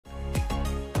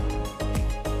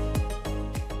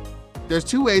there's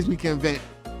two ways we can vent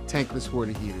tankless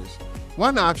water heaters.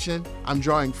 One option, I'm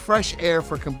drawing fresh air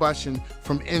for combustion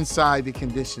from inside the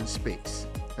conditioned space.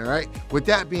 All right. With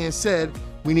that being said,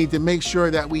 we need to make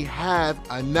sure that we have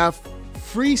enough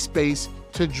free space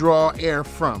to draw air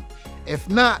from. If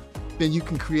not, then you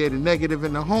can create a negative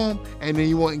in the home and then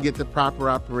you won't get the proper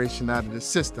operation out of the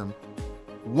system.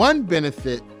 One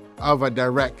benefit of a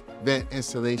direct vent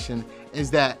installation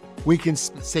is that we can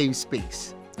save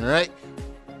space, all right?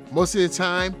 Most of the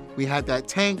time, we have that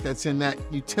tank that's in that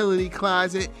utility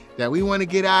closet that we want to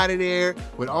get out of there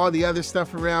with all the other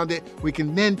stuff around it. We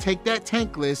can then take that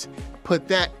tankless, put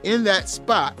that in that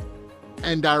spot,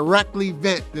 and directly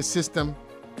vent the system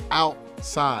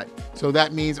outside. So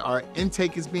that means our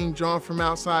intake is being drawn from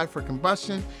outside for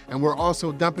combustion, and we're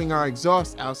also dumping our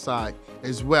exhaust outside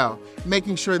as well,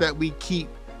 making sure that we keep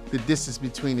the distance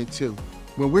between the two.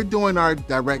 When we're doing our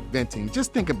direct venting,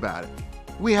 just think about it.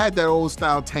 We had that old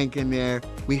style tank in there.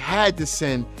 We had to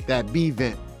send that B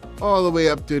vent all the way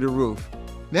up through the roof.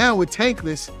 Now with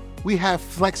tankless, we have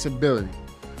flexibility.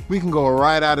 We can go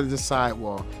right out of the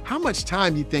sidewall. How much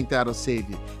time do you think that'll save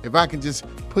you? If I can just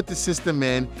put the system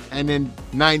in and then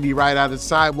 90 right out of the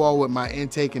sidewall with my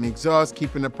intake and exhaust,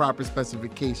 keeping the proper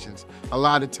specifications. A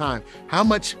lot of time. How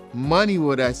much money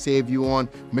will that save you on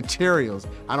materials?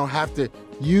 I don't have to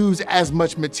use as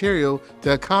much material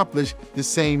to accomplish the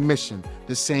same mission,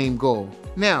 the same goal.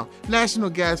 Now, National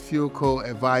Gas Fuel Code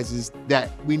advises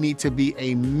that we need to be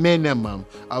a minimum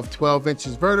of 12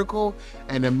 inches vertical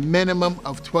and a minimum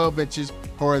of 12 inches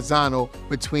horizontal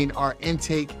between our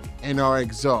intake and our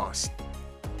exhaust.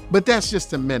 But that's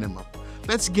just a minimum.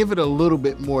 Let's give it a little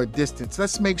bit more distance.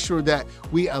 Let's make sure that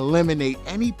we eliminate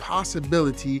any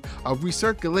possibility of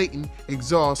recirculating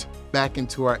exhaust back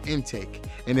into our intake.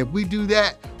 And if we do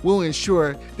that, we'll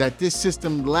ensure that this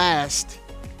system lasts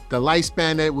the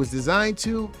lifespan that it was designed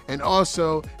to, and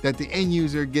also that the end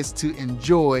user gets to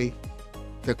enjoy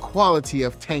the quality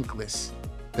of tankless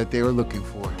that they were looking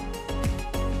for.